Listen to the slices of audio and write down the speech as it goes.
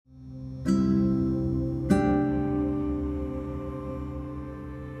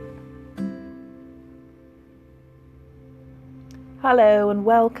Hello and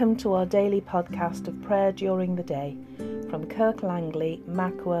welcome to our daily podcast of prayer during the day from Kirk Langley,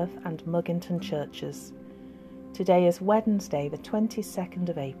 Mackworth and Muggington churches. Today is Wednesday, the 22nd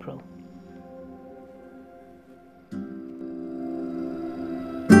of April.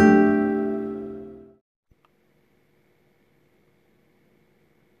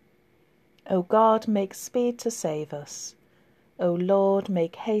 O God, make speed to save us. O Lord,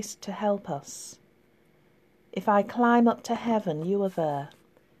 make haste to help us. If I climb up to heaven, you are there.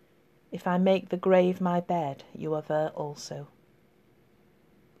 If I make the grave my bed, you are there also.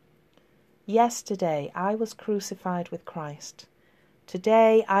 Yesterday I was crucified with Christ.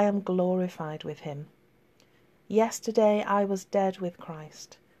 Today I am glorified with him. Yesterday I was dead with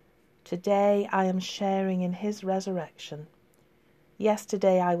Christ. Today I am sharing in his resurrection.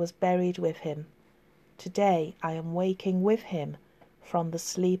 Yesterday I was buried with him. Today I am waking with him from the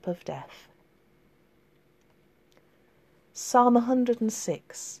sleep of death. Psalm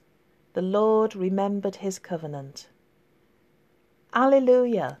 106. The Lord remembered his covenant.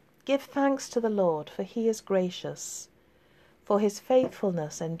 Alleluia! Give thanks to the Lord, for he is gracious, for his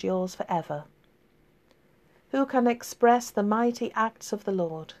faithfulness endures forever. Who can express the mighty acts of the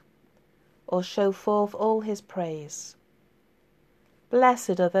Lord, or show forth all his praise?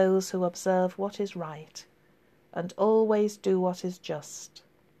 Blessed are those who observe what is right, and always do what is just.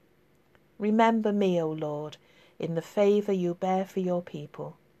 Remember me, O Lord, in the favour you bear for your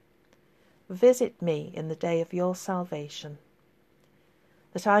people. Visit me in the day of your salvation,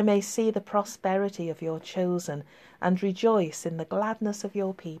 that I may see the prosperity of your chosen, and rejoice in the gladness of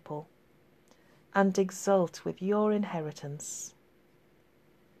your people, and exult with your inheritance.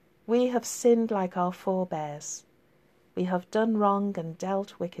 We have sinned like our forebears. We have done wrong and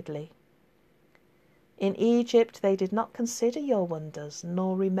dealt wickedly. In Egypt they did not consider your wonders,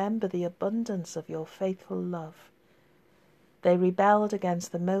 nor remember the abundance of your faithful love. They rebelled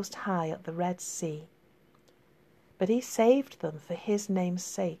against the Most High at the Red Sea. But he saved them for his name's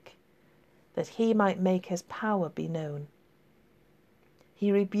sake, that he might make his power be known.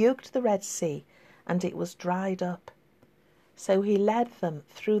 He rebuked the Red Sea, and it was dried up. So he led them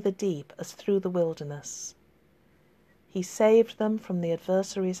through the deep as through the wilderness. He saved them from the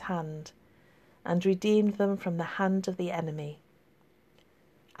adversary's hand, and redeemed them from the hand of the enemy.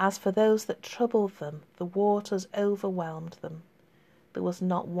 As for those that troubled them, the waters overwhelmed them. There was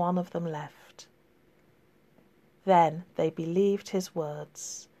not one of them left. Then they believed his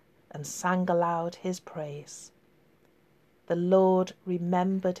words, and sang aloud his praise. The Lord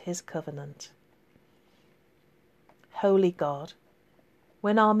remembered his covenant. Holy God,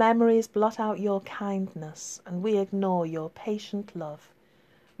 when our memories blot out your kindness, and we ignore your patient love,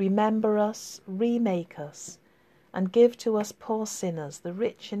 remember us, remake us, and give to us poor sinners the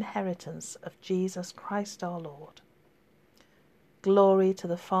rich inheritance of Jesus Christ our Lord. Glory to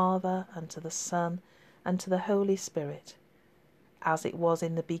the Father, and to the Son, and to the Holy Spirit, as it was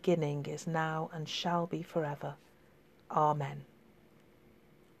in the beginning, is now, and shall be forever. Amen.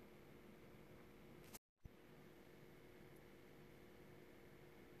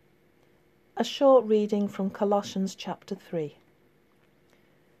 A short reading from Colossians chapter 3.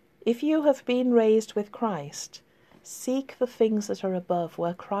 If you have been raised with Christ, seek the things that are above,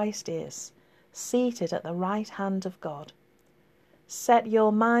 where Christ is, seated at the right hand of God. Set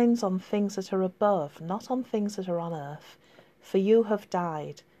your minds on things that are above, not on things that are on earth, for you have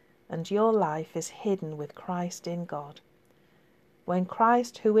died, and your life is hidden with Christ in God. When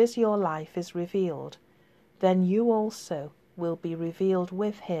Christ, who is your life, is revealed, then you also will be revealed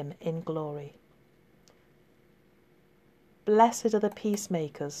with him in glory. Blessed are the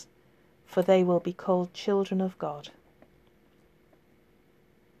peacemakers, for they will be called children of God.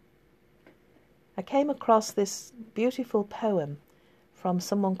 I came across this beautiful poem from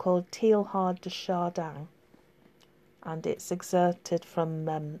someone called Teilhard de Chardin, and it's excerpted from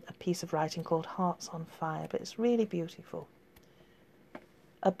a piece of writing called Hearts on Fire, but it's really beautiful.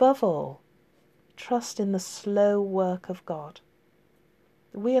 Above all, trust in the slow work of God.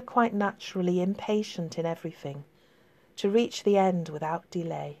 We are quite naturally impatient in everything, to reach the end without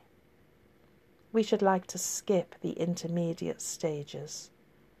delay. We should like to skip the intermediate stages.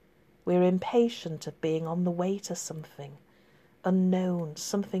 We're impatient of being on the way to something unknown,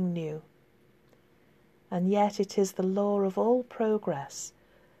 something new. And yet it is the law of all progress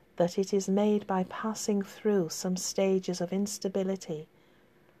that it is made by passing through some stages of instability,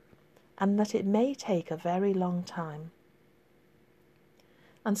 and that it may take a very long time.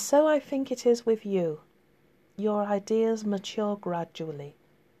 And so I think it is with you. Your ideas mature gradually.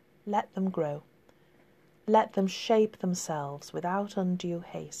 Let them grow. Let them shape themselves without undue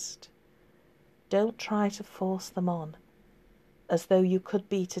haste. Don't try to force them on. as though you could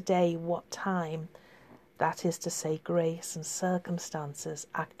be today what time, that is to say, grace and circumstances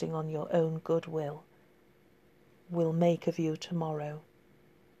acting on your own good will make of you tomorrow.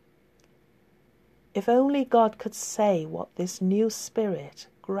 If only God could say what this new spirit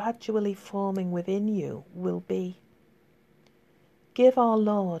gradually forming within you will be. Give our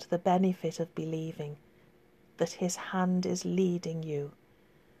Lord the benefit of believing that his hand is leading you,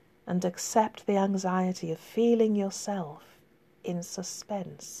 and accept the anxiety of feeling yourself in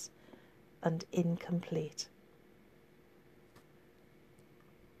suspense and incomplete.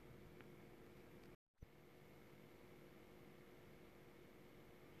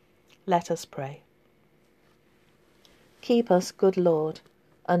 Let us pray. Keep us, good Lord,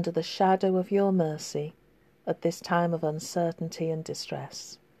 under the shadow of your mercy at this time of uncertainty and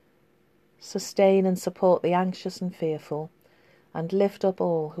distress. Sustain and support the anxious and fearful, and lift up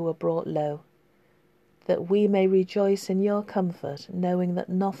all who are brought low, that we may rejoice in your comfort, knowing that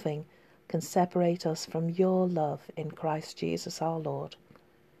nothing can separate us from your love in Christ Jesus our Lord.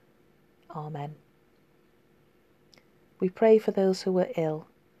 Amen. We pray for those who are ill,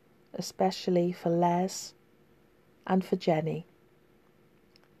 especially for Les and for Jenny.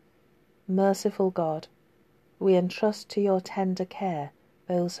 Merciful God, we entrust to your tender care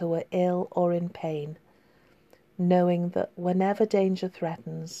those who are ill or in pain, knowing that whenever danger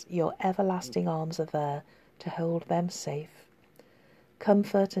threatens, your everlasting arms are there to hold them safe.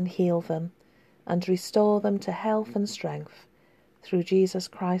 Comfort and heal them, and restore them to health and strength, through Jesus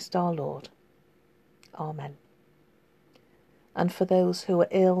Christ our Lord. Amen. And for those who are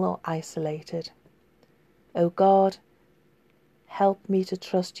ill or isolated, O God, help me to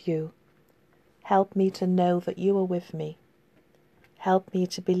trust you. Help me to know that you are with me. Help me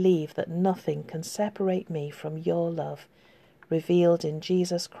to believe that nothing can separate me from your love, revealed in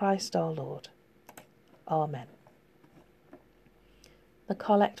Jesus Christ our Lord. Amen. The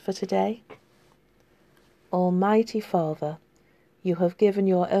collect for today. Almighty Father, you have given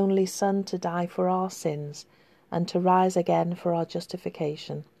your only Son to die for our sins and to rise again for our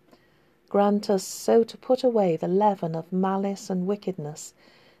justification. Grant us so to put away the leaven of malice and wickedness,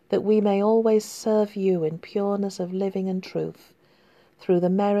 that we may always serve you in pureness of living and truth, through the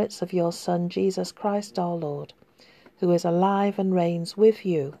merits of your Son, Jesus Christ our Lord, who is alive and reigns with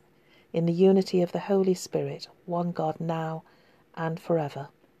you in the unity of the Holy Spirit, one God, now and forever.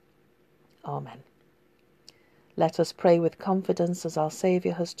 Amen. Let us pray with confidence as our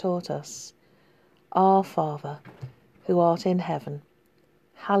Saviour has taught us. Our Father, who art in heaven,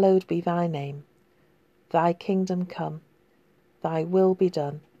 hallowed be thy name. Thy kingdom come, thy will be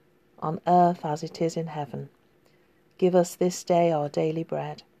done, on earth as it is in heaven. Give us this day our daily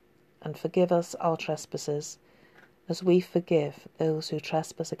bread, and forgive us our trespasses, as we forgive those who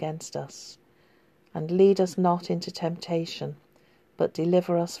trespass against us. And lead us not into temptation, but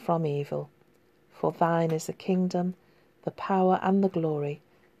deliver us from evil. For thine is the kingdom, the power and the glory,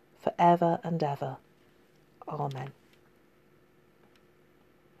 for ever and ever. Amen.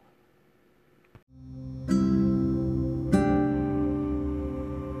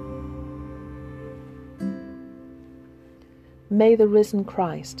 May the risen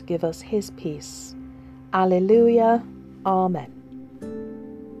Christ give us his peace. Alleluia. Amen.